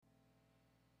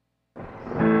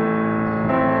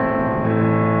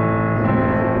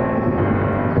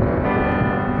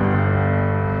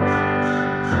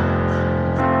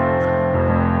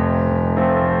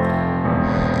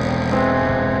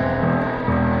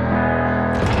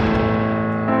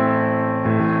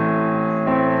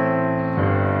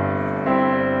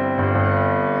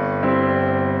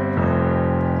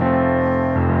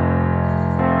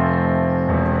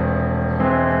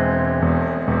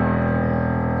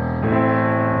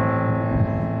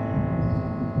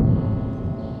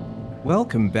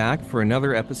Welcome back for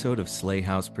another episode of Slay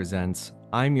House Presents.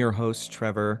 I'm your host,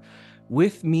 Trevor.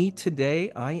 With me today,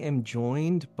 I am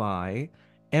joined by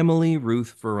Emily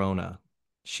Ruth Verona.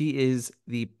 She is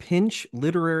the Pinch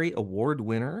Literary Award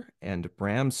winner and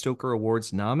Bram Stoker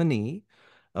Awards nominee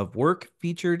of work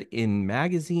featured in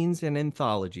magazines and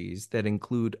anthologies that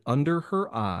include Under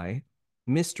Her Eye,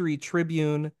 Mystery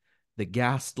Tribune, The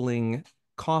Ghastling,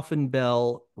 Coffin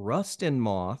Bell, Rust and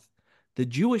Moth, The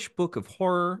Jewish Book of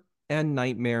Horror, and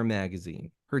Nightmare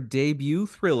Magazine. Her debut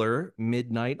thriller,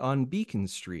 Midnight on Beacon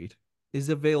Street, is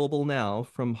available now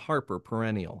from Harper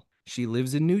Perennial. She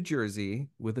lives in New Jersey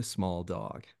with a small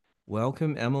dog.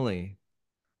 Welcome, Emily.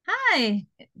 Hi,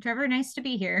 Trevor. Nice to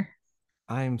be here.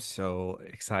 I'm so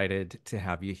excited to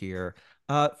have you here.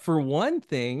 For one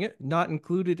thing, not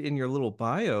included in your little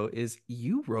bio is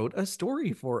you wrote a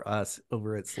story for us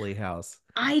over at Slay House.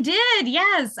 I did.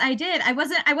 Yes, I did. I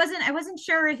wasn't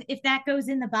sure if that goes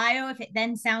in the bio, if it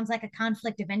then sounds like a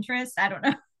conflict of interest. I don't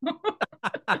know.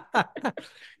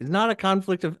 It's not a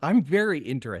conflict of, I'm very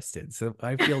interested, so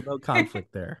I feel no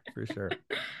conflict there for sure.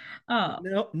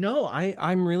 Oh, No,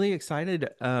 I'm really excited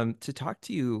to talk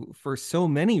to you for so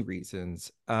many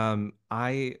reasons.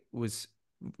 I was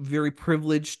very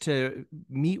privileged to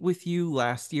meet with you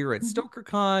last year at mhm.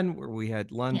 StokerCon, where we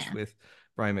had lunch Yeah. with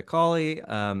Brian McCauley.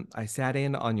 I sat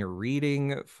in on your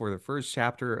reading for the first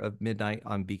chapter of Midnight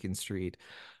on Beacon Street,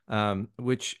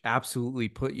 which absolutely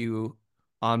put you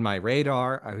on my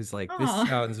radar. I was like, this Oh,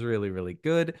 sounds really, really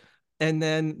good. And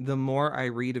then the more I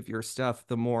read of your stuff,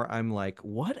 the more I'm like,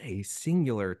 what a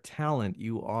singular talent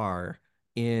you are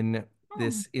in oh.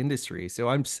 this industry. So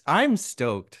I'm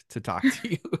stoked to talk to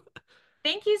you.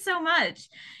 Thank you so much.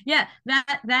 Yeah,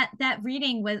 that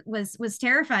reading was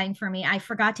terrifying for me. I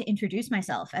forgot to introduce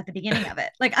myself at the beginning of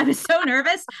it. Like I was so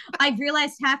nervous. I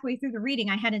realized halfway through the reading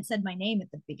I hadn't said my name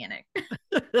at the beginning.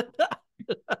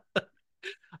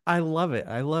 I love it.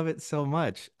 I love it so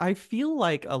much. I feel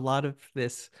like a lot of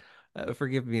this,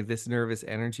 forgive me, this nervous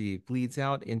energy bleeds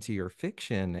out into your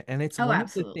fiction. And it's Oh, one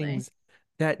of the absolutely. things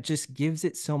that just gives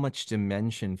it so much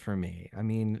dimension for me. I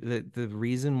mean, the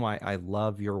reason why I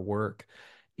love your work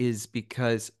is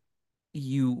because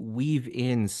you weave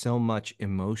in so much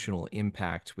emotional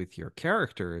impact with your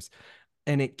characters,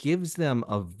 and it gives them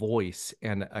a voice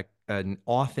and an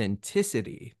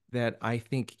authenticity that I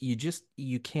think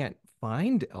you can't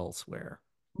find elsewhere.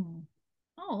 Mm.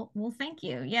 Oh, well, thank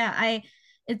you. Yeah, I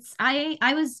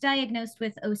was diagnosed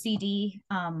with OCD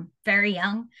very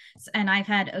young, and I've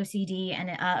had OCD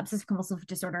and obsessive compulsive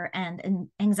disorder and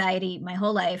anxiety my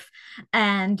whole life.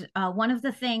 And one of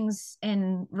the things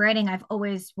in writing I've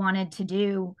always wanted to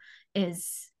do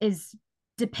is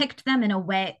depict them in a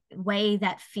way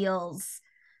that feels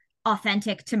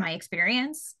authentic to my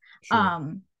experience. Sure.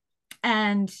 Um,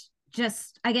 and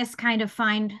just I guess kind of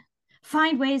find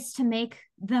ways to make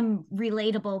them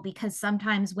relatable, because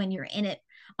sometimes when you're in it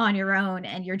on your own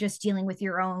and you're just dealing with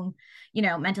your own,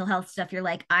 mental health stuff, you're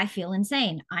like, I feel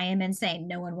insane. I am insane.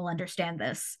 No one will understand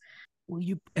this. Well,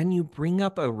 you bring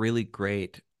up a really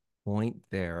great point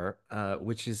there,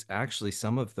 which is actually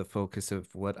some of the focus of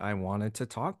what I wanted to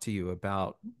talk to you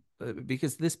about,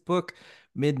 because this book,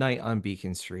 Midnight on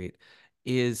Beacon Street,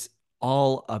 is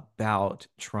all about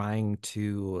trying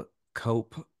to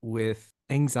cope with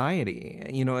anxiety,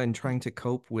 and trying to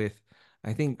cope with,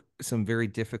 I think, some very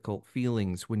difficult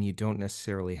feelings when you don't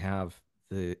necessarily have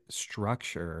the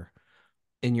structure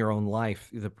in your own life,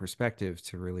 the perspective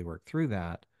to really work through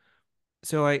that.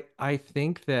 So I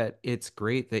think that it's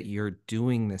great that you're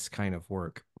doing this kind of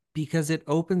work because it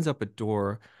opens up a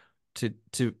door to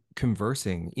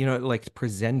conversing, like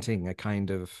presenting a kind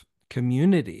of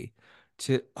community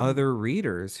to Mm. other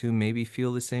readers who maybe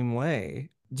feel the same way.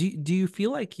 Do you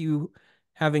feel like you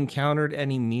have encountered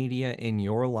any media in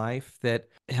your life that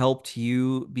helped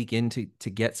you begin to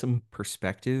get some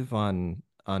perspective on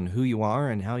who you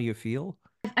are and how you feel?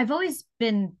 I've always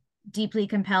been deeply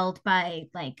compelled by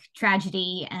like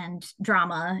tragedy and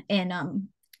drama in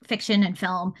fiction and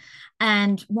film.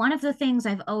 And one of the things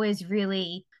I've always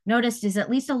really noticed is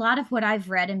at least a lot of what I've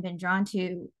read and been drawn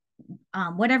to,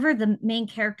 whatever the main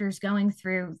character is going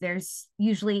through, there's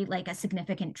usually like a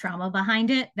significant trauma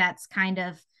behind it that's kind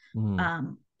of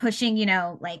Hmm. pushing,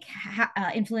 like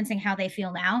influencing how they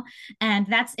feel now. And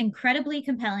that's incredibly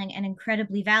compelling and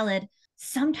incredibly valid.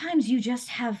 Sometimes you just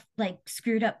have like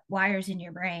screwed up wires in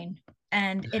your brain,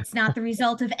 and it's not the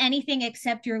result of anything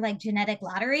except your like genetic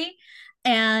lottery.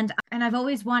 And I've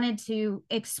always wanted to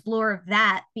explore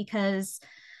that, because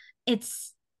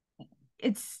it's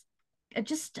it's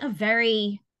just a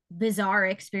very bizarre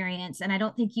experience, and I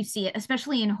don't think you see it,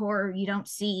 especially in horror. You don't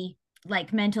see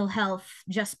like mental health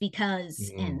just because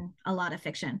Mm. in a lot of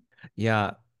fiction.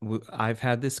 Yeah, I've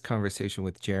had this conversation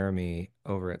with Jeremy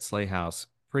over at Slay House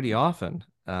pretty often,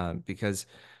 because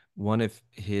one of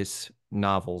his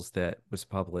novels that was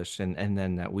published and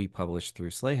then that we published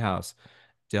through Slay House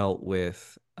dealt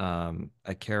with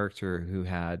a character who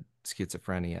had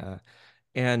schizophrenia,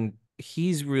 and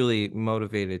he's really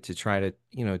motivated to try to,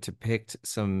 depict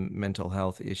some mental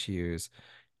health issues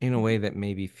in a way that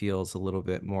maybe feels a little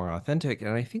bit more authentic.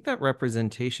 And I think that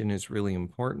representation is really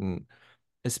important,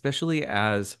 especially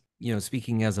as,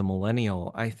 speaking as a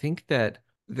millennial. I think that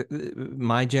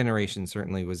my generation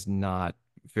certainly was not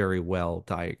very well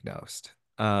diagnosed.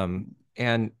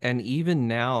 And even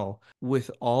now, with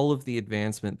all of the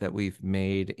advancement that we've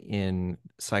made in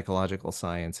psychological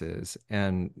sciences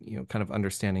and, kind of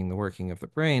understanding the working of the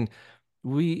brain,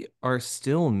 we are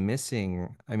still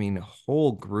missing, I mean,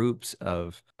 whole groups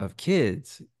of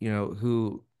kids,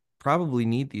 who probably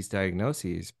need these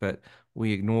diagnoses, but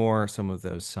we ignore some of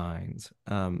those signs.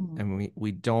 Mm, And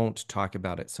we don't talk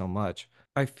about it so much.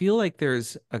 I feel like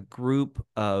there's a group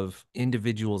of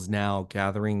individuals now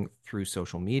gathering through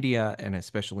social media and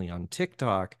especially on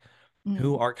TikTok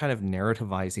who mm, are kind of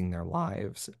narrativizing their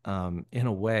lives, in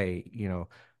a way,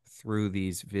 through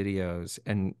these videos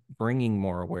and bringing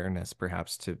more awareness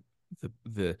perhaps to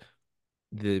the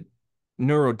the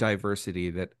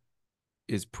neurodiversity that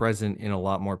is present in a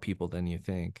lot more people than you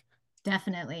think.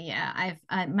 definitely, yeah.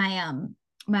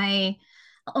 My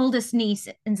oldest niece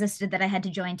insisted that I had to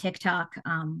join TikTok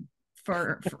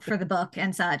for the book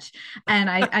and such, and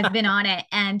I've been on it.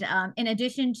 And in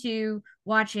addition to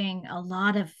watching a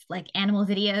lot of like animal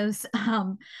videos,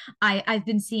 I've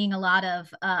been seeing a lot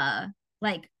of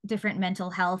like different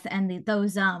mental health and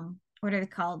those what are they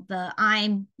called, the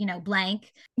I'm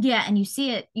blank, yeah. And you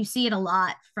see it a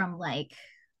lot from like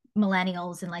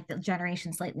millennials and like the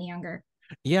generation slightly younger.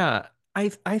 Yeah, I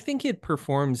think it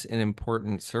performs an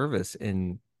important service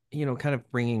in, kind of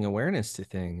bringing awareness to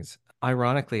things.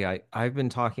 Ironically, I've been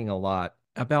talking a lot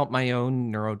about my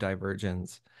own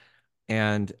neurodivergence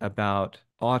and about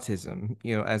autism,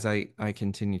 as I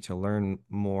continue to learn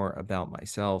more about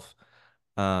myself,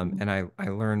 Mm, and I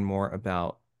learn more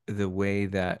about the way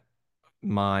that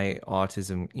my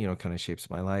autism, kind of shapes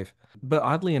my life. But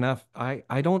oddly enough,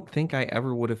 I don't think I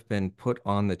ever would have been put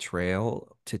on the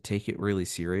trail to take it really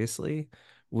seriously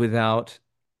without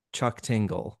Chuck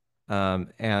Tingle.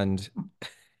 And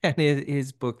and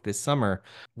his book this summer,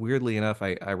 weirdly enough,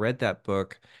 I read that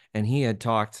book, and he had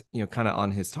talked, kind of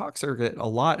on his talk circuit a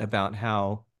lot about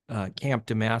how Camp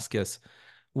Damascus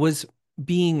was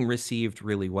being received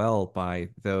really well by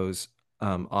those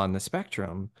on the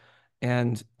spectrum.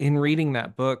 And in reading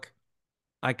that book,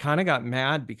 I kind of got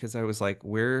mad because I was like,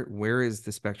 where is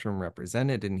the spectrum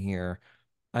represented in here?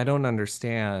 I don't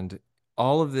understand.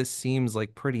 All of this seems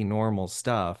like pretty normal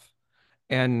stuff.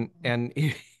 And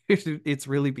it's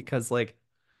really because, like,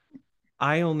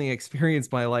 I only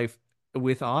experience my life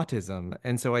with autism.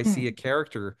 And so I see a mm,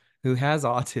 character who has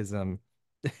autism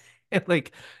and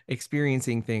like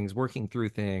experiencing things, working through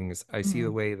things. I see the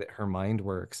mm. way that her mind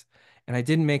works. And I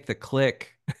didn't make the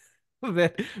click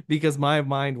that because my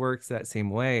mind works that same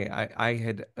way. I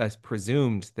had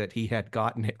presumed that he had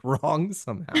gotten it wrong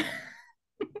somehow.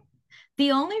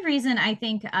 The only reason I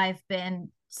think I've been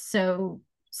so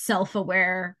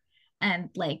self-aware and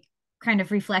like kind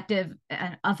of reflective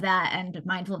of that and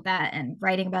mindful of that and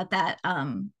writing about that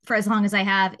for as long as I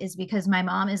have is because my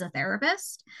mom is a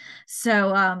therapist.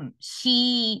 So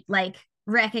she like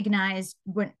recognized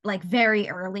when like very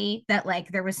early that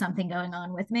like there was something going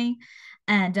on with me,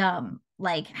 and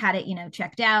like had it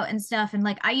checked out and stuff. And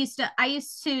like I used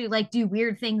to like do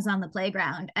weird things on the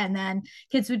playground, and then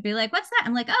kids would be like, "What's that?"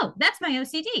 I'm like, "Oh, that's my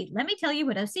OCD. Let me tell you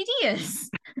what OCD is."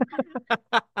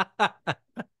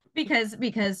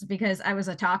 Because I was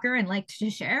a talker and liked to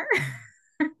share.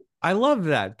 I love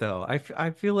that though.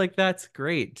 I feel like that's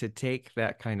great to take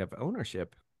that kind of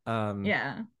ownership. Um,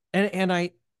 Yeah. and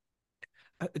I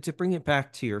to bring it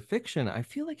back to your fiction, I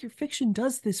feel like your fiction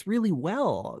does this really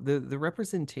well. The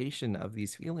representation of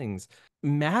these feelings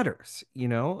matters,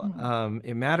 Mm,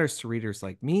 it matters to readers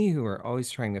like me who are always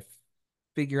trying to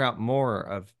figure out more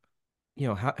of,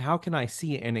 how can I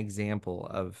see an example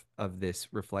of this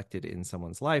reflected in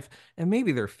someone's life? And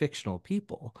maybe they're fictional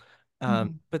people,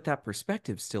 mm, but that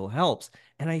perspective still helps.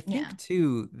 And I yeah. think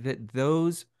too that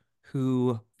those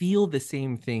who feel the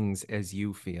same things as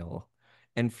you feel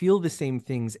and feel the same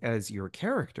things as your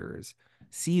characters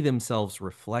see themselves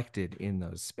reflected in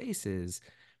those spaces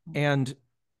and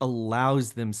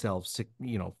allows themselves to,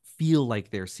 feel like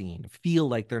they're seen, feel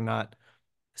like they're not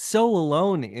so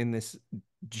alone in this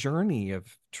journey of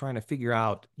trying to figure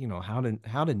out, how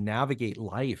to navigate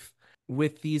life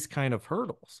with these kind of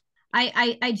hurdles.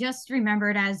 I just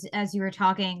remembered as you were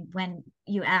talking when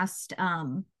you asked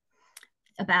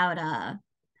about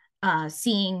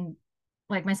seeing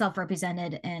like myself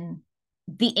represented in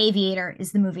The Aviator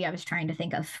is the movie I was trying to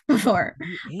think of before.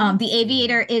 The The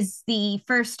Aviator Aviator. is the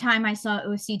first time I saw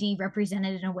OCD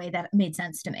represented in a way that made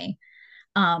sense to me.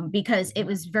 Because it Yeah.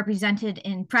 was represented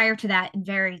in prior to that in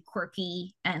very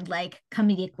quirky and like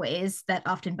comedic ways that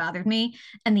often bothered me.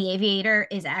 And The Aviator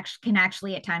is actually can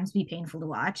actually at times be painful to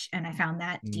watch, and I found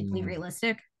that deeply Mm.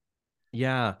 realistic.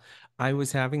 Yeah, I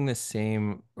was having the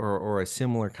same or a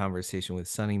similar conversation with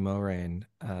Sunny Moran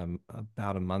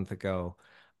about a month ago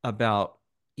about,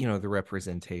 the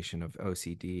representation of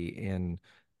OCD in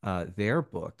their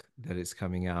book that is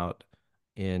coming out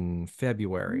in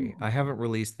February. Ooh. I haven't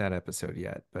released that episode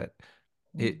yet, but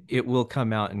Ooh. it will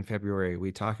come out in February.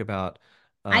 We talk about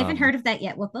I haven't um heard of that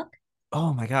yet. What book?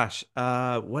 oh my gosh,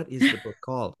 what is the book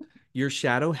called? Your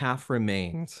Shadow Half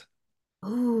Remains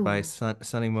by Ooh.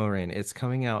 Sunny Moraine. It's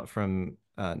coming out from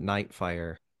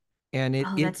Nightfire, and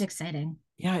Oh, that's exciting.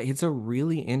 yeah, it's a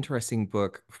really interesting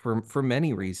book for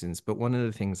many reasons. But one of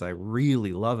the things I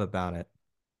really love about it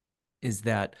is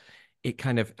that it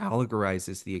kind of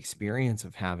allegorizes the experience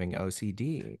of having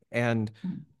OCD, and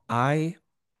Mm. I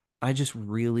I just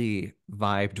really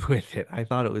vibed with it. I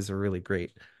thought it was a really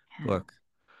great Yeah. book.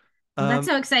 Well, that's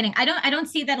Um, so exciting. I don't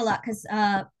see that a lot because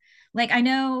like I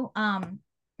know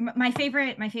my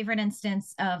favorite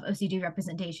instance of OCD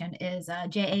representation is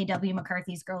J.A.W.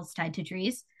 McCarthy's Girls Tied to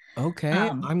Trees. okay,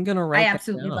 Um I'm gonna I write that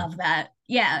absolutely down. love that.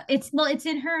 Yeah, it's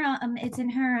in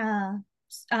her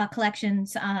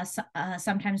collections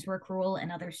sometimes we're cruel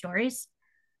and other stories,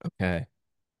 Okay.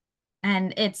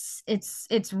 and it's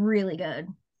really good.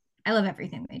 I love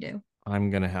everything they do. I'm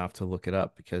gonna have to look it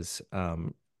up because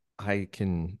I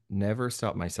can never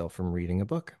stop myself from reading a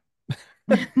book.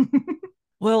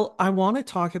 Well, I want to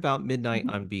talk about Midnight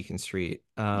on Beacon Street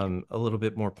Yeah. a little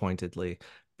bit more pointedly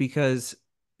because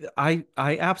I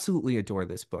absolutely adore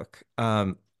this book.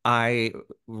 I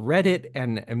read it,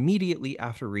 and immediately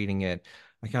after reading it,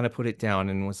 I kind of put it down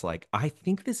and was like, I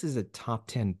think this is a top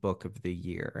 10 book of the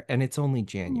year, and it's only Oh,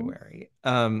 January.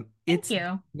 thank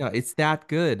you. No, it's that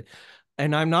good.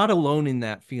 And I'm not alone in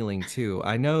that feeling too.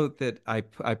 I know that I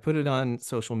put it on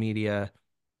social media,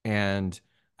 and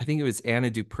I think it was Anna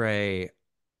Dupre.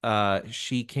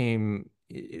 She came,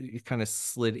 it kind of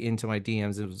slid into my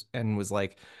DMs and was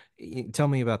like, "Tell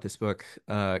me about this book,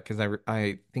 because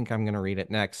I think I'm gonna read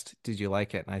it next. Did you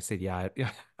like it?" And I said, "Yeah,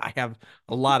 I have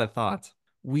a lot of thoughts."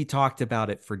 We talked about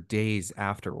it for days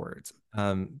afterwards,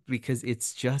 because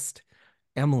it's just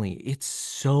Emily. It's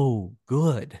so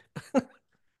good.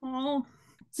 Oh.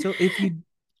 So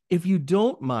if you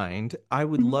don't mind, I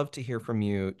would love to hear from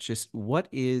you. Just what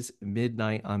is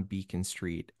Midnight on Beacon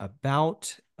Street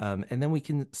about? And then we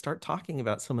can start talking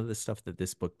about some of the stuff that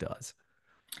this book does.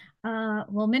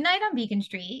 Well, Midnight on Beacon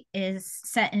Street is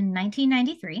set in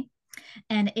 1993,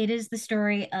 and it is the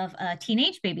story of a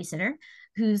teenage babysitter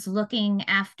who's looking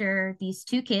after these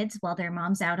two kids while their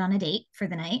mom's out on a date for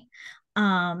the night.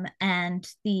 And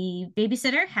the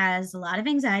babysitter has a lot of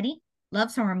anxiety,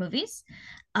 loves horror movies.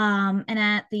 And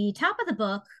at the top of the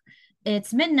book,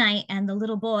 it's midnight, and the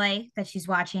little boy that she's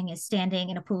watching is standing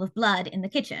in a pool of blood in the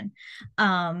kitchen.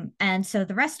 And so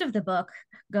the rest of the book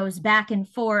goes back and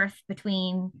forth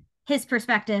between his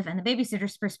perspective and the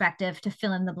babysitter's perspective to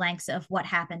fill in the blanks of what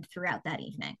happened throughout that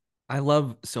evening. I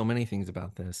love so many things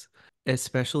about this,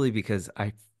 especially because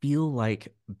I feel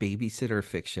like babysitter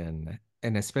fiction,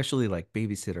 and especially like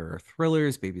babysitter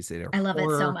thrillers, babysitter I love it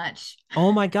so horror. much.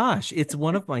 Oh my gosh, it's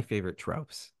one of my favorite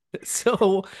tropes.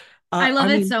 So, I I love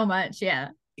it mean, so much. Yeah.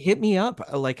 hit me up.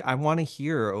 Like, I want to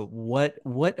hear what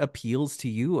appeals to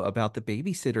you about the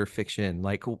babysitter fiction.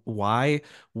 Like, why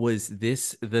was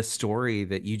this the story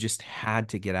that you just had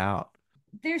to get out?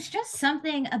 There's just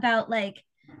something about like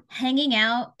hanging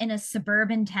out in a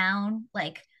suburban town,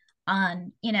 like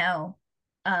on,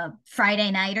 a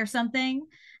Friday night or something,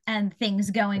 and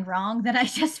things going wrong that I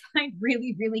just find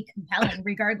really, really compelling,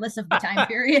 regardless of the time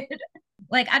period.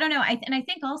 Like I don't know, I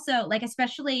think also like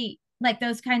especially like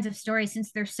those kinds of stories,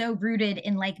 since they're so rooted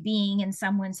in like being in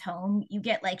someone's home, you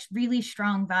get like really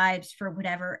strong vibes for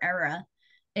whatever era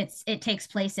it takes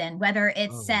place in, whether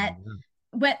it's Oh, set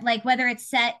yeah. whether it's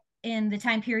set in the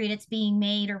time period it's being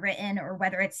made or written, or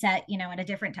whether it's set at a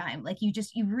different time. Like you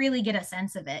really get a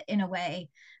sense of it in a way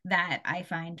that I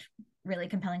find really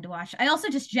compelling to watch. I also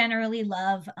just generally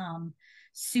love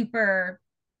super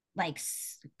like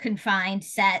confined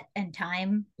set and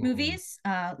time Mm. movies,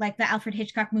 like the Alfred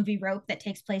Hitchcock movie Rope that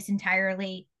takes place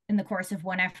entirely in the course of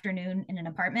one afternoon in an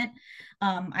apartment.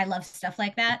 I love stuff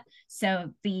like that.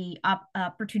 So the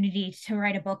opportunity to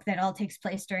write a book that all takes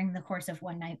place during the course of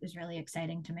one night was really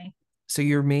exciting to me. So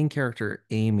your main character,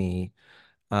 Amy,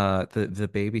 the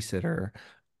babysitter,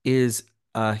 is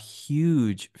a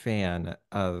huge fan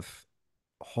of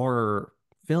horror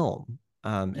film,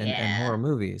 and horror Yeah,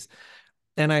 movies.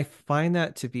 And I find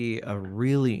that to be a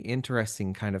really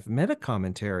interesting kind of meta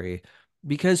commentary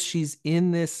because she's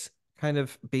in this kind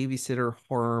of babysitter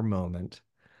horror moment,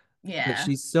 but yeah.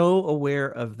 she's so aware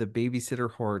of the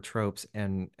babysitter horror tropes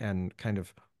and kind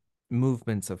of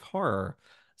movements of horror.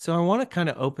 So I want to kind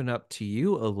of open up to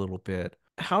you a little bit.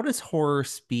 How does horror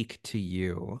speak to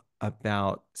you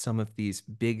about some of these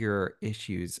bigger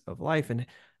issues of life,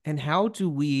 and how do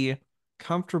we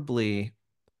comfortably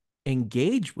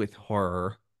engage with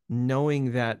horror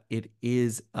knowing that it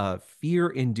is a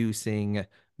fear-inducing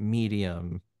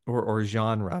medium or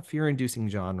genre, fear-inducing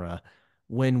genre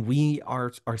when we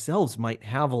are ourselves might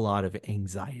have a lot of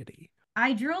anxiety?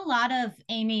 I drew a lot of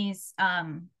Amy's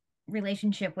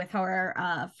relationship with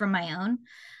horror from my own,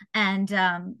 and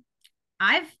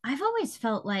I've always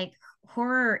felt like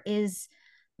horror is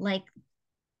like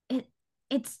it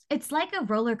it's like a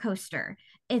roller coaster.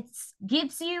 It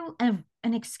gives you an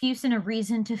excuse and a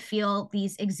reason to feel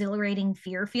these exhilarating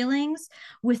fear feelings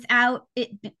without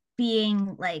it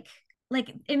being like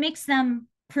it makes them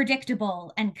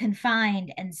predictable and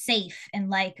confined and safe and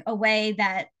like a way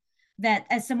that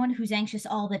as someone who's anxious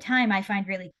all the time I find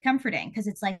really comforting because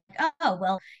it's like, oh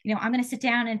well, I'm going to sit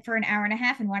down and for an hour and a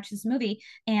half and watch this movie,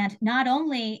 and not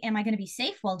only am I going to be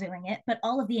safe while doing it, but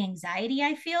all of the anxiety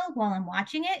I feel while I'm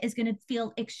watching it is going to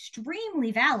feel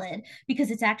extremely valid because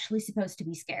it's actually supposed to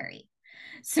be scary.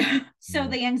 So, so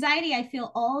Mm. the anxiety I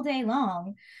feel all day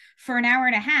long for an hour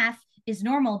and a half is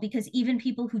normal because even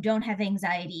people who don't have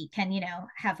anxiety can,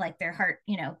 have like their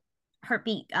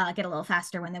heartbeat get a little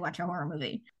faster when they watch a horror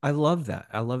movie. I love that.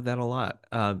 I love that a lot.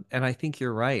 And I think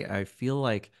you're right. I feel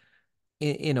like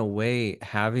in a way,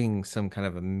 having some kind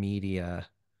of a media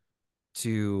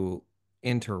to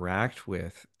interact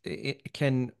with it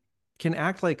can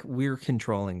act like we're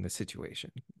controlling the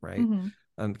situation, right?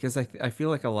 Mm-hmm. Because I feel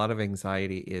like a lot of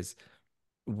anxiety is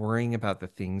worrying about the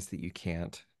things that you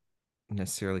can't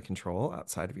necessarily control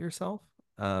outside of yourself.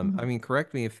 I Mm-hmm. mean,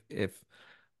 correct me if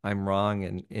I'm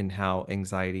wrong in how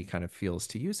anxiety kind of feels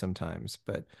to you sometimes,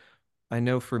 but I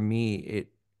know for me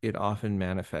it often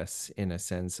manifests in a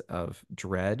sense of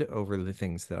dread over the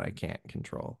things that I can't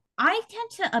control. I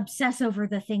tend to obsess over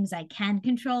the things I can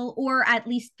control, or at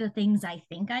least the things I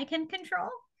think I can control.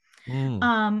 Mm.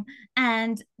 um,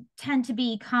 and tend to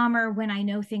be calmer when I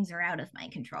know things are out of my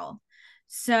control.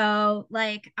 So,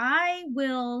 like, I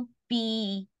will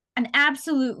be an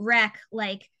absolute wreck,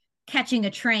 like catching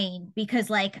a train because,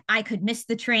 like, I could miss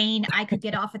the train, I could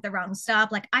get off at the wrong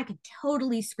stop, like, I could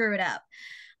totally screw it up.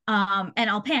 And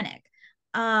I'll panic.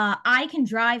 I can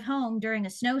drive home during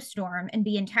a snowstorm and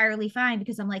be entirely fine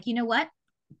because I'm like, you know what?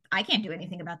 I can't do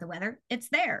anything about the weather. It's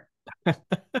there.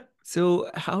 So,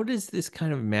 how does this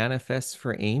kind of manifest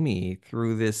for Amy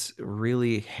through this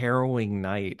really harrowing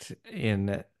night in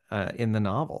the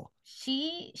novel?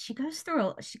 She goes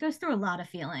through a lot of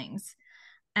feelings,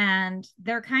 and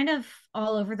they're kind of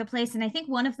all over the place. And I think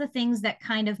one of the things that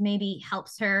kind of maybe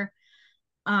helps her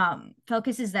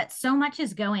focus is that so much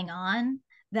is going on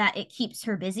that it keeps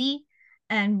her busy.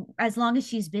 And as long as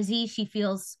she's busy, she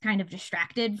feels kind of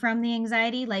distracted from the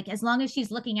anxiety. Like as long as she's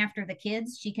looking after the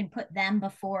kids, she can put them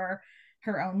before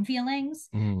her own feelings.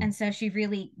 Mm. And so she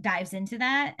really dives into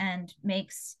that and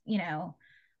makes,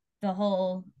 the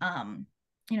whole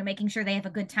making sure they have a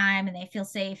good time and they feel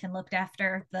safe and looked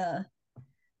after the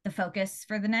focus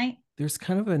for the night. There's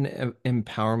kind of an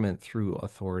empowerment through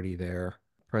authority there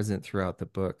present throughout the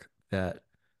book that,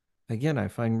 again, I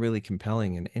find really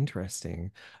compelling and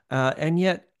interesting. And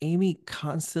yet, Amy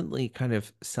constantly kind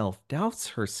of self-doubts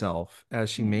herself as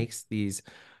she Mm, makes these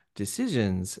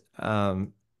decisions.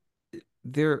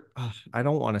 There I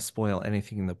don't want to spoil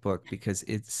anything in the book because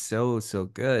it's so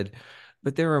good,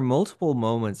 but there are multiple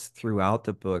moments throughout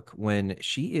the book when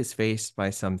she is faced by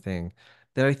something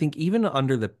that I think even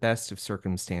under the best of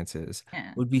circumstances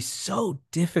yeah, would be so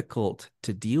difficult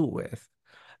to deal with,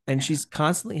 and yeah. she's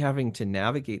constantly having to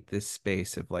navigate this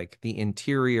space of like the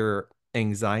interior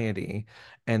anxiety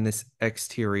and this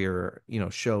exterior,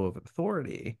 show of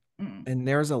authority. Mm. And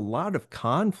there's a lot of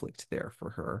conflict there for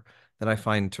her that I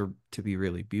find to be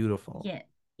really beautiful. Yeah,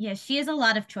 yeah, she has a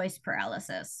lot of choice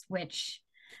paralysis, which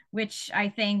I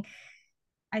think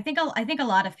a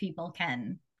lot of people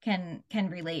can can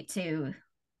relate to,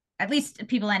 at least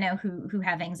people I know who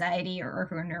have anxiety or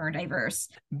who are neurodiverse.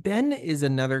 Ben is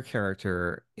another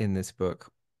character in this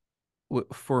book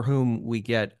for whom we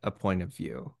get a point of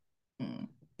view. Mm,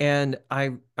 And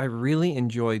I really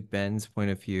enjoy Ben's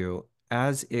point of view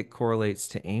as it correlates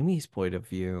to Amy's point of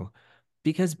view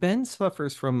because Ben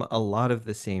suffers from a lot of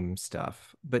the same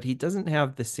stuff, but he doesn't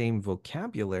have the same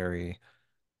vocabulary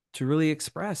to really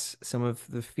express some of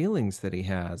the feelings that he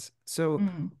has. So,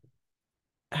 mm.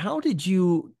 how did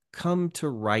you come to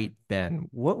write Ben?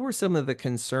 What were some of the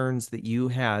concerns that you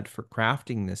had for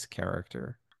crafting this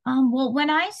character? Well, when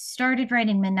I started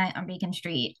writing Midnight on Beacon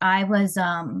Street, I was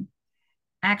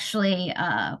actually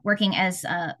working as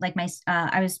like my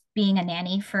I was being a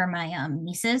nanny for my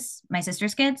nieces, my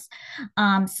sister's kids.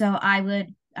 So I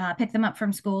would pick them up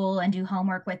from school and do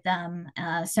homework with them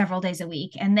several days a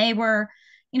week, and they were,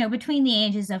 between the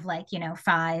ages of, like,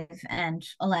 5 and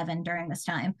 11 during this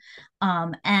time.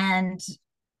 And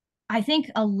I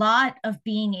think a lot of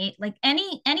being like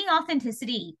any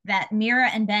authenticity that Mira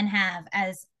and Ben have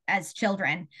as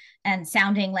children and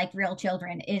sounding like real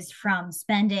children is from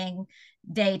spending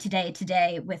day to day to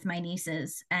day with my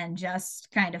nieces and just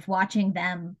kind of watching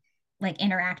them like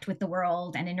interact with the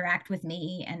world and interact with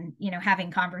me and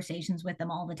having conversations with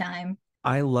them all the time.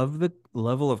 I love the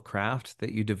level of craft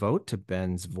that you devote to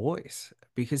Ben's voice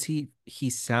because he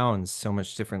sounds so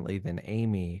much differently than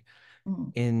Amy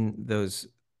Mm. in those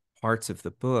parts of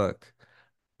the book.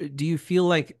 Do you feel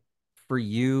like for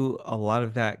you a lot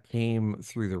of that came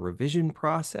through the revision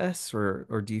process or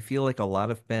do you feel like a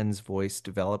lot of Ben's voice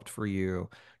developed for you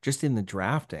just in the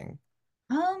drafting?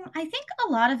 I think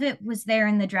a lot of it was there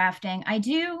in the drafting. I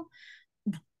do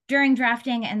during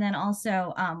drafting, and then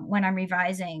also when I'm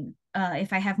revising,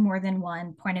 if I have more than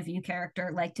one point of view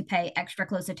character, like to pay extra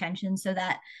close attention so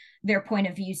that their point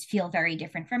of views feel very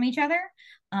different from each other.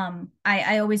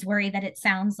 I always worry that it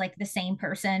sounds like the same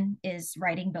person is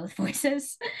writing both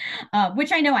voices,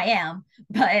 which I know I am,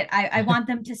 but I want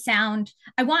them to sound.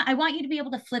 I want you to be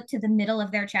able to flip to the middle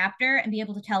of their chapter and be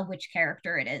able to tell which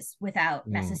character it is without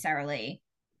Mm. necessarily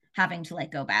having to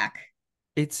like go back.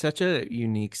 It's such a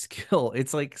unique skill.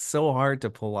 It's like so hard to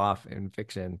pull off in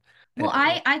fiction. Well,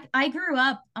 I grew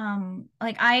up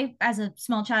like I as a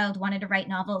small child wanted to write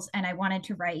novels and I wanted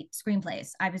to write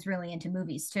screenplays. I was really into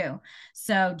movies too.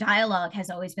 So dialogue has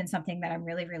always been something that I'm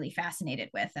really really fascinated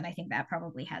with, and I think that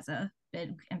probably has a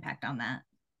big impact on that.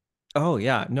 Oh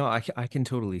yeah, no, I can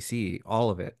totally see all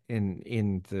of it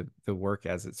in the work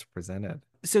as it's presented.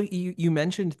 So you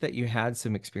mentioned that you had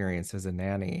some experience as a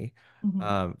nanny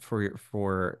Mm-hmm.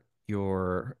 for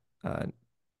your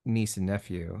niece and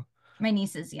nephew My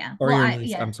nieces, yeah. or Well, your I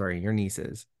niece, yeah, I'm sorry, your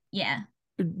nieces. yeah.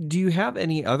 Do you have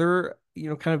any other,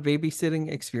 kind of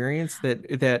babysitting experience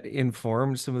that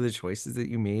informed some of the choices that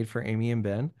you made for Amy and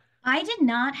Ben? I did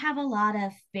not have a lot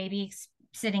of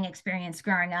sitting experience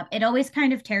growing up. It always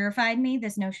kind of terrified me,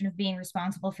 this notion of being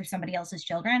responsible for somebody else's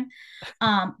children.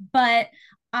 But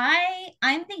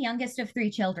I'm the youngest of three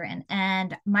children,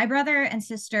 and my brother and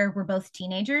sister were both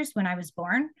teenagers when I was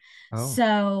born. Oh.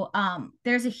 So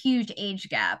there's a huge age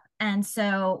gap. And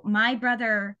so my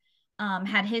brother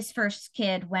had his first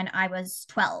kid when I was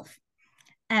 12.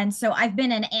 And so I've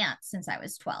been an aunt since I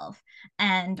was 12.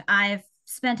 And I've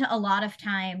spent a lot of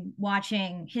time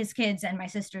watching his kids and my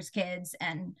sister's kids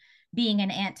and being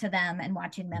an aunt to them and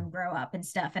watching them grow up and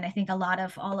stuff. And I think a lot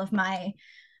of all of my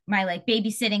like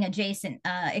babysitting adjacent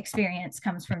experience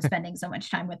comes from spending so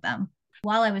much time with them.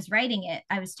 While I was writing it,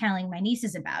 I was telling my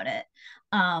nieces about it.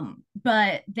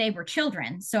 But they were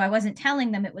children, so I wasn't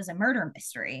telling them it was a murder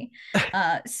mystery.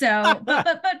 But I'd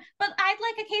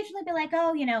like occasionally be like,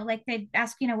 oh, like they'd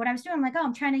ask, what I was doing. I'm like, oh,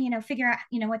 I'm trying to, figure out,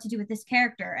 what to do with this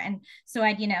character. And so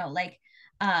I'd, like,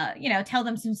 tell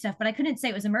them some stuff, but I couldn't say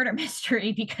it was a murder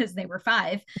mystery because they were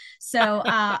 5. So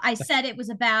I said it was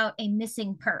about a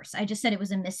missing purse. I just said it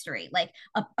was a mystery. Like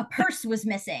a purse was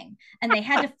missing and they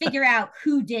had to figure out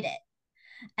who did it.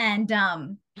 And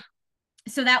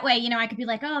so that way, I could be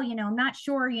like, oh, I'm not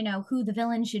sure, who the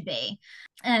villain should be.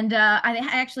 And I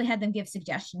actually had them give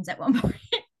suggestions at one point.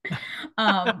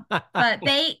 um, but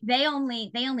they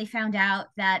only found out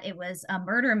that it was a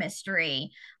murder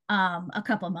mystery a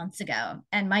couple months ago,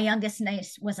 and my youngest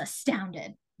niece was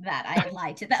astounded that I had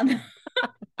lied to them.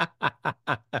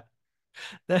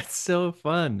 That's so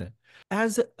fun.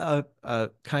 As a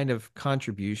kind of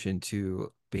contribution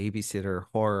to babysitter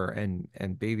horror and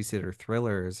babysitter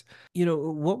thrillers,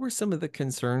 what were some of the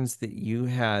concerns that you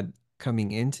had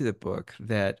coming into the book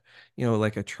that,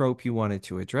 like a trope you wanted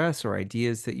to address or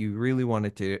ideas that you really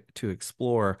wanted to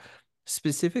explore,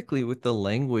 specifically with the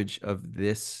language of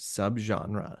this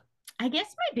subgenre? I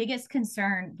guess my biggest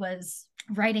concern was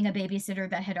writing a babysitter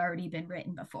that had already been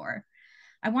written before.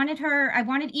 I wanted,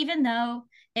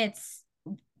 it's,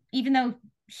 even though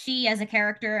she as a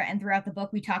character and throughout the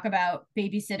book, we talk about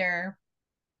babysitter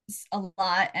a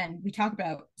lot and we talk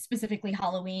about specifically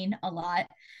Halloween a lot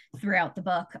throughout the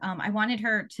book. I wanted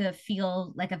her to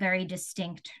feel like a very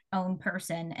distinct own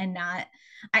person and not,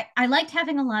 I liked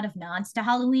having a lot of nods to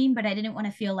Halloween, but I didn't want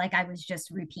to feel like I was just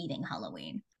repeating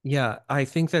Halloween. Yeah, I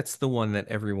think that's the one that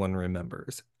everyone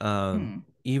remembers. Mm,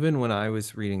 Even when I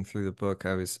was reading through the book,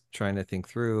 I was trying to think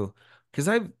through because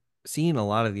I've seen a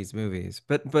lot of these movies,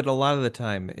 but a lot of the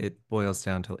time it boils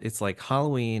down to it's like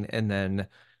Halloween and then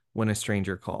When a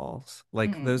Stranger Calls. Like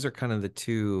mm, those are kind of the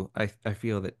two I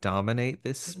feel that dominate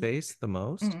this space the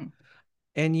most. mm,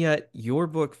 And yet your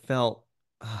book felt,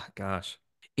 ah, gosh,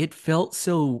 it felt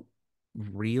so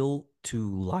real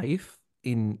to life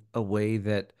in a way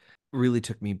that really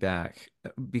took me back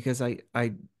because I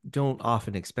don't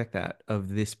often expect that of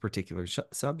this particular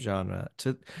subgenre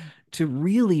to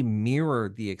really mirror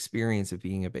the experience of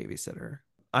being a babysitter.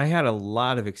 I had a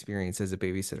lot of experience as a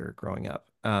babysitter growing up.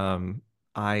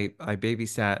 I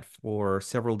babysat for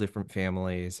several different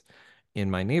families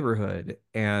in my neighborhood,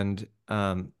 and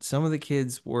some of the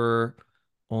kids were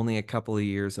only a couple of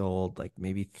years old, like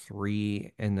maybe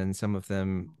 3, and then some of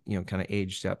them, kind of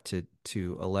aged up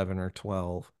to 11 or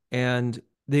 12. And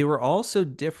they were also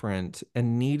different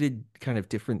and needed kind of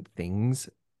different things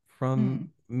from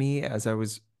mm, me as I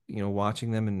was,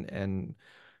 watching them and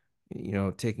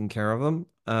taking care of them.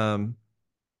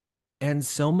 And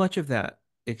so much of that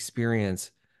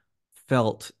experience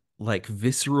felt like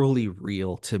viscerally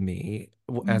real to me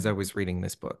as I mm. was reading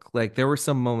this book. Like there were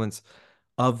some moments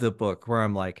of the book where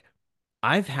I'm like,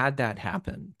 I've had that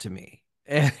happen to me.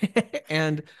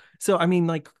 And so, I mean,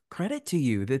 like, credit to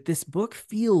you that this book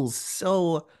feels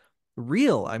so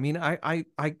real. I mean,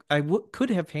 could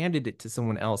have handed it to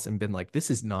someone else and been like,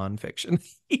 this is nonfiction.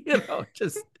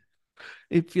 Just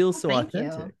it feels Well, so thank you.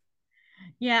 authentic.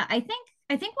 Yeah, I think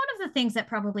one of the things that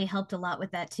probably helped a lot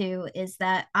with that too is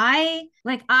that I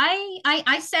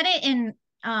set it in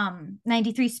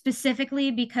 93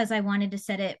 specifically because I wanted to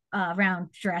set it around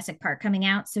Jurassic Park coming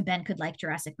out so Ben could like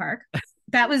Jurassic Park.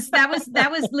 That was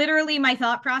literally my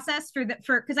thought process for the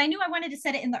for because I knew I wanted to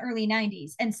set it in the early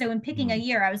 90s. And so in picking a Mm.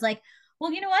 year, I was like,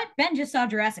 well, you know what? Ben just saw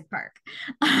Jurassic Park.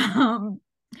 Um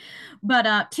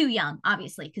but too young,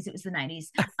 obviously, because it was the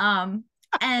 90s.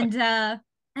 And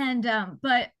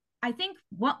but I think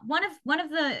one of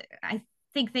the I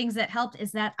think things that helped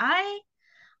is that I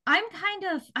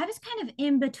was kind of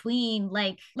in between,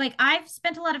 like I've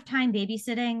spent a lot of time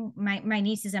babysitting my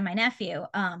nieces and my nephew,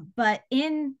 but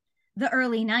in the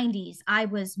early 90s I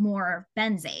was more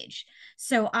Ben's age,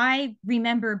 so I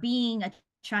remember being a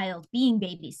child being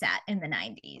babysat in the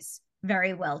 90s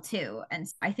very well too, and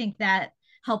I think that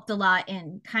helped a lot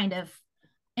in kind of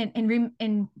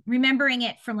in remembering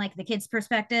it from like the kids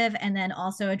perspective and then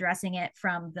also addressing it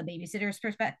from the babysitter's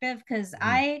perspective, because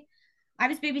Mm. I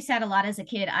was babysat a lot as a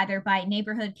kid, either by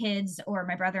neighborhood kids or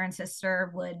my brother and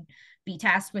sister would be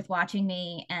tasked with watching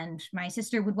me, and my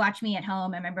sister would watch me at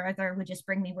home, and my brother would just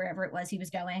bring me wherever it was he was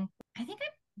going. I think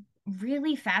I'm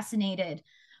really fascinated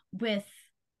with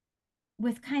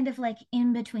kind of like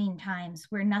in between times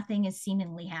where nothing is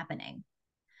seemingly happening.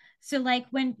 So like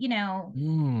when,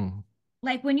 Mm.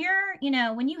 like when you're,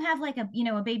 when you have like a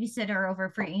babysitter over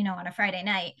for, on a Friday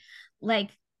night,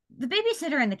 like the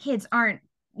babysitter and the kids aren't,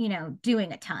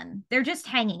 doing a ton. They're just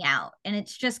hanging out. And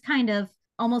it's just kind of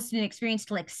almost an experience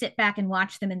to like sit back and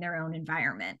watch them in their own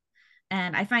environment.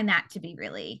 And I find that to be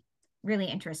really, really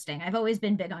interesting. I've always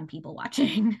been big on people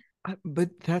watching.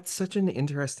 But that's such an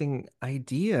interesting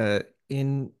idea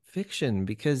in fiction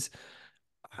because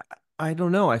I, I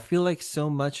don't know. I feel like so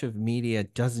much of media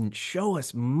doesn't show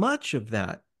us much of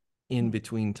that in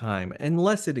between time,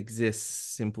 unless it exists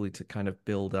simply to kind of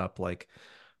build up, like,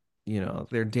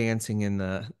 they're dancing in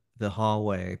the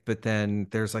hallway, but then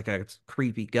there's like a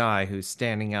creepy guy who's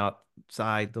standing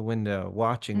outside the window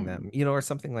watching Mm, them, or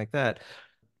something like that.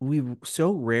 We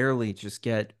so rarely just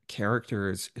get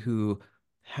characters who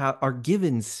are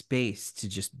given space to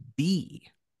just be,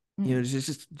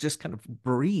 mm. just kind of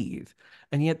breathe.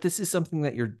 And yet this is something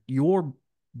that your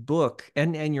book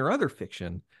and your other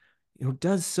fiction,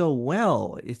 does so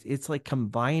well. It's like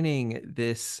combining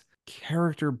this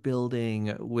character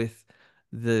building with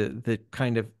the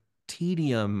kind of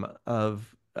tedium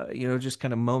of just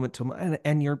kind of moment to moment.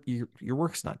 And your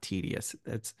work's not tedious.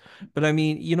 But I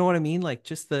mean, you know what I mean? Like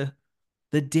just the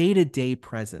day-to-day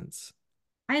presence.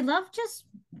 I love just,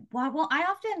 well, I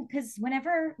often, because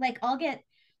whenever, like, I'll get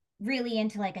really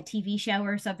into like a TV show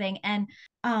or something, and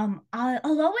I'll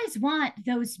always want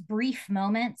those brief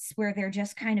moments where they're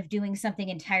just kind of doing something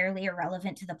entirely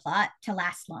irrelevant to the plot to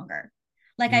last longer.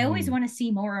 Like I always Mm, want to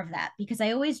see more of that because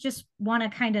I always just want to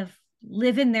kind of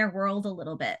live in their world a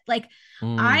little bit. Like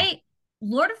mm. I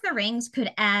Lord of the Rings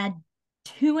could add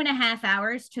 2.5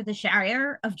 hours to the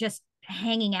Shire of just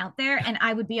hanging out there, and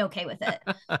I would be okay with it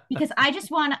because I just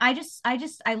want I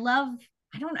love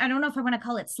I don't know if I want to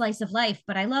call it slice of life,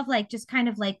 but I love like just kind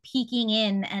of like peeking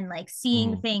in and like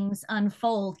seeing Mm. things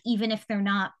unfold, even if they're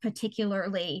not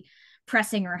particularly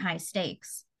pressing or high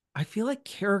stakes. I feel like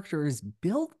character is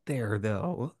built there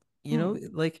though. You know, Mm,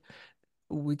 like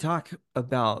we talk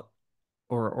about,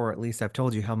 or at least I've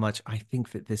told you how much I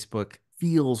think that this book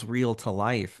feels real to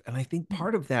life. And I think mm,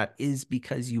 part of that is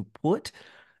because you put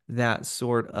that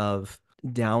sort of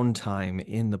downtime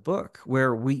in the book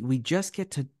where we just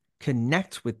get to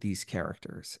connect with these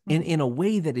characters mm. in a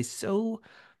way that is so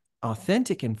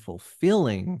authentic and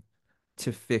fulfilling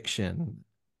to fiction.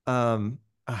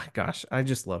 Gosh, I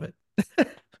just love it.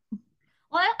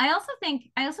 Well, I also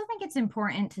think it's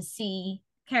important to see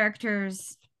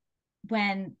characters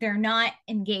when they're not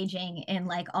engaging in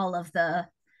like all of the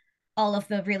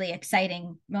really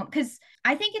exciting moments because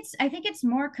I think it's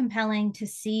more compelling to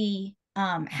see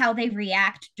how they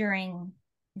react during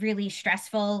really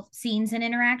stressful scenes and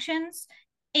interactions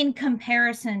in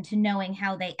comparison to knowing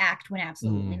how they act when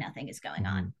absolutely Mm. nothing is going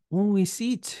on. Mhm. When we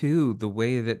see too the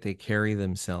way that they carry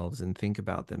themselves and think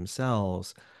about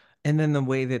themselves, and then the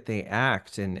way that they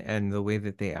act and the way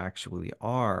that they actually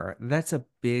are, that's a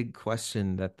big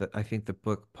question that I think the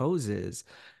book poses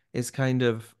is kind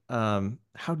of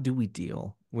how do we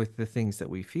deal with the things that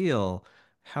we feel?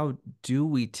 How do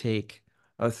we take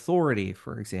authority,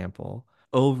 for example,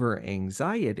 over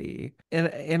anxiety?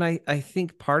 And I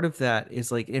think part of that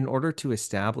is like in order to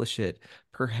establish it,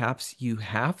 perhaps you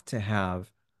have to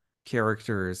have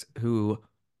characters who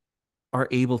are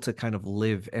able to kind of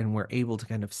live and we're able to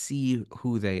kind of see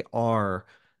who they are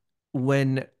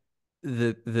when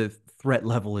the threat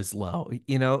level is low.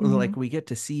 You know, like Mm-hmm. we get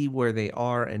to see where they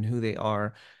are and who they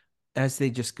are as they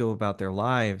just go about their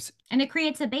lives. And it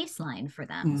creates a baseline for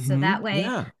them so that way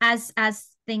Yeah. as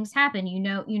things happen you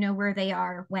know where they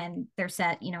are when they're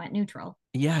set you know at neutral.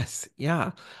 Yes,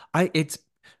 yeah. It's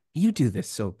you do this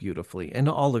so beautifully in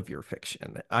all of your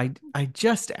fiction. I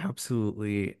just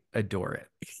absolutely adore it.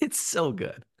 It's so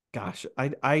good. Gosh,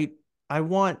 I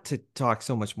want to talk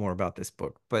so much more about this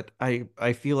book, but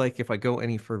I feel like if I go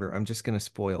any further, I'm just going to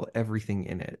spoil everything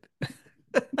in it.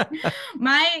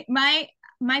 My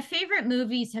my favorite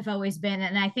movies have always been,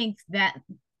 and I think that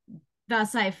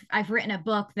thus I've written a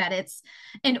book that it's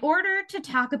in order to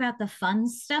talk about the fun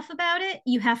stuff about it,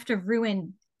 you have to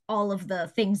ruin all of the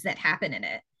things that happen in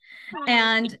it.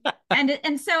 And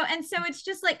and so it's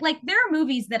just like there are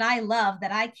movies that I love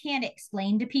that I can't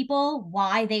explain to people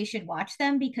why they should watch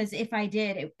them because if I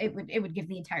did, it would give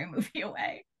the entire movie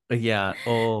away. Yeah.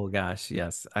 Oh gosh,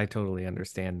 yes, I totally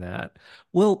understand that.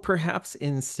 Well, perhaps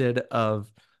instead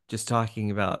of just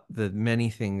talking about the many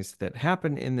things that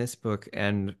happen in this book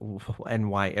and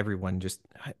why everyone just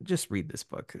read this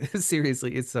book.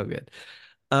 Seriously, it's so good.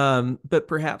 But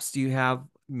perhaps do you have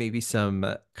maybe some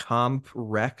comp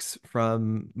recs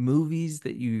from movies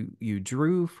that you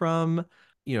drew from?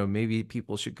 You know, maybe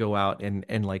people should go out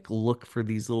and like look for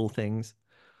these little things.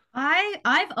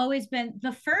 I've always been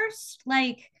the first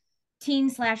like teen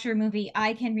slasher movie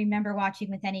I can remember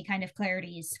watching with any kind of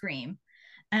clarity is Scream,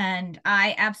 and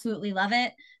I absolutely love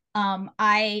it.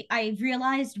 I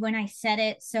realized when I said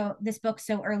it so this book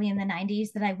so early in the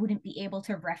 90s that I wouldn't be able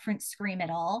to reference Scream at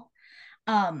all.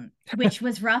 Which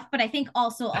was rough, but I think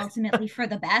also ultimately for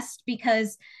the best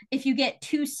because if you get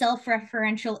too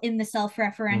self-referential in the Mm.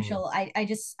 self-referential,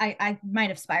 I might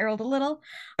have spiraled a little.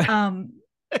 Um,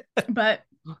 but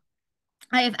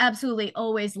I have absolutely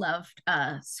always loved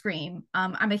Scream.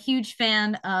 I'm a huge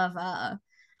fan of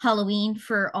Halloween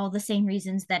for all the same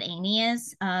reasons that Amy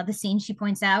is. The scenes she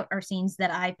points out are scenes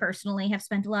that I personally have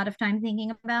spent a lot of time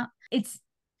thinking about. It's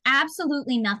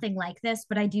absolutely nothing like this,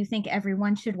 but I do think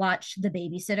everyone should watch The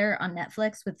Babysitter on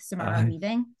Netflix with Samara Uh,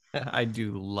 Weaving I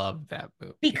do love that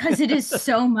movie. because it is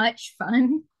so much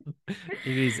fun.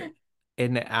 It is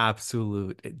an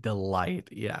absolute delight.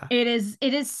 Yeah. It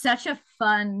is such a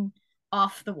fun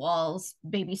off the walls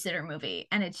babysitter movie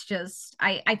and it's just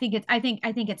I think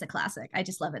it's a classic. I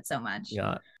just love it so much.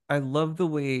 Yeah. I love the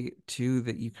way too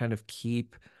that you kind of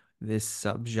keep this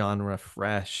subgenre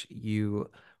fresh. You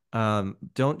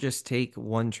don't just take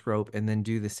one trope and then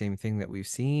do the same thing that we've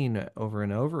seen over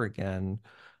and over again.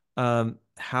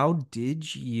 How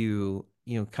did you,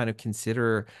 you know, kind of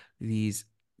consider these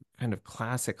kind of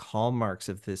classic hallmarks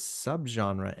of this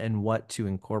subgenre and what to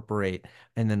incorporate,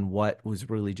 and then what was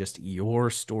really just your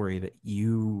story that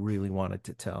you really wanted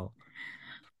to tell.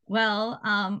 Well,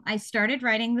 I started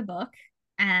writing the book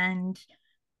and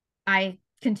I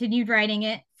continued writing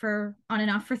it for on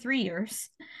and off for 3 years.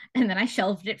 And then I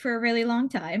shelved it for a really long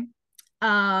time.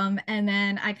 And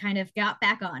then I kind of got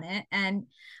back on it. And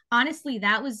honestly,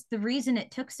 that was the reason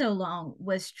it took so long,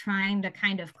 was trying to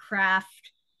kind of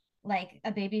craft like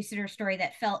a babysitter story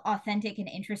that felt authentic and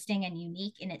interesting and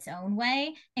unique in its own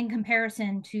way in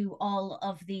comparison to all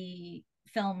of the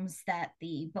films that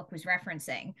the book was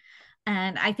referencing.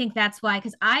 And I think that's why,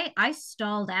 because I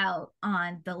stalled out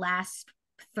on the last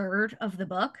third of the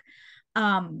book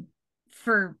um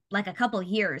for like a couple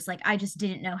years. Like I just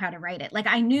didn't know how to write it. Like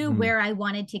I knew Mhm. where I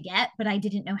wanted to get, but I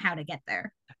didn't know how to get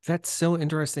there. That's so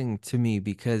interesting to me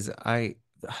because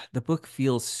the book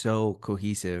feels so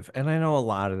cohesive. And I know a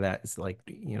lot of that is like,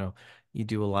 you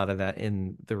do a lot of that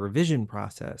in the revision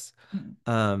process.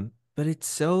 Mm. But it's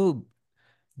so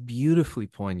beautifully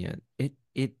poignant.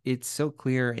 It's so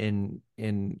clear in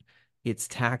its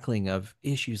tackling of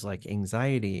issues like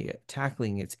anxiety,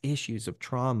 tackling its issues of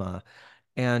trauma,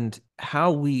 and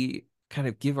how we kind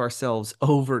of give ourselves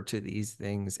over to these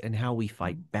things and how we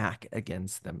fight back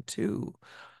against them too.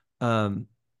 Um,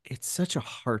 it's such a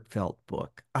heartfelt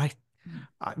book.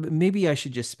 Maybe I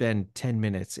should just spend 10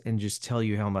 minutes and just tell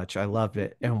you how much I loved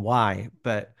it and why,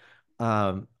 but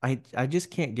I just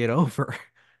can't get over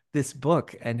this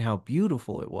book and how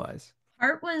beautiful it was.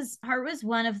 Heart was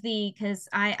one of the, because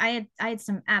I had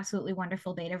some absolutely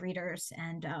wonderful beta readers,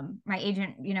 and my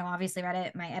agent, obviously read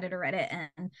it, my editor read it,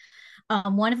 and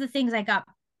one of the things I got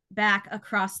back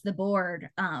across the board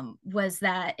was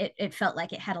that it felt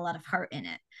like it had a lot of heart in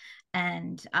it,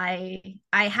 and I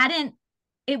hadn't.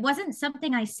 It wasn't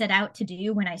something I set out to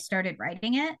do when I started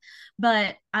writing it,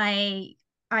 but I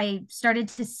started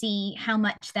to see how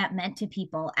much that meant to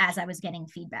people as I was getting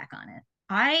feedback on it.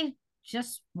 I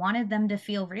just wanted them to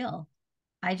feel real.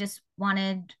 I just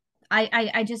wanted,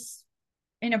 I just,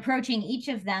 in approaching each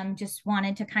of them, just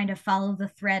wanted to kind of follow the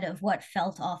thread of what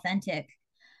felt authentic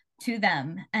to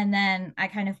them. And then I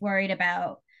kind of worried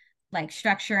about like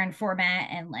structure and format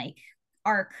and like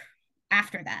arc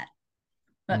after that.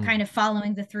 But kind Mm. of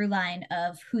following the through line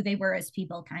of who they were as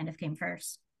people kind of came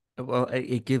first. Well,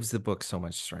 it gives the book so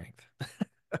much strength.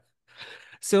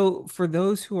 So, for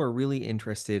those who are really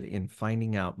interested in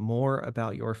finding out more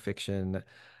about your fiction,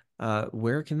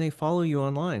 where can they follow you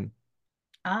online?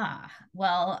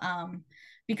 Well,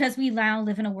 because we now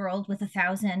live in a world with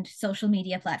 1,000 social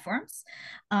media platforms,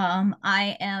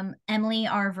 I am Emily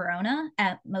R. Verona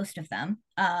at most of them,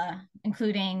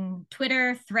 including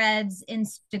Twitter, Threads,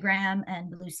 Instagram,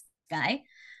 and Blue Sky.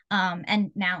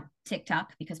 And now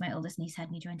TikTok, because my oldest niece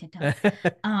had me join TikTok.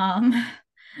 Um,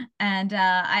 and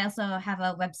I also have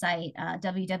a website,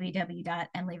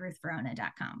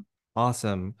 www.emilyruthverona.com.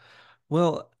 Awesome.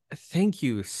 Well, thank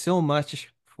you so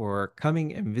much for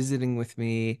coming and visiting with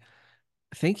me.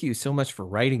 Thank you so much for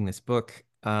writing this book.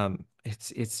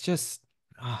 It's just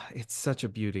it's such a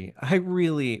beauty. I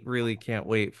really, really can't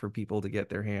wait for people to get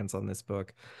their hands on this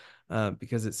book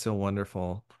because it's so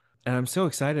wonderful. And I'm so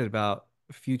excited about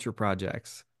future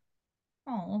projects.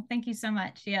 Oh, thank you so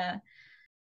much. Yeah.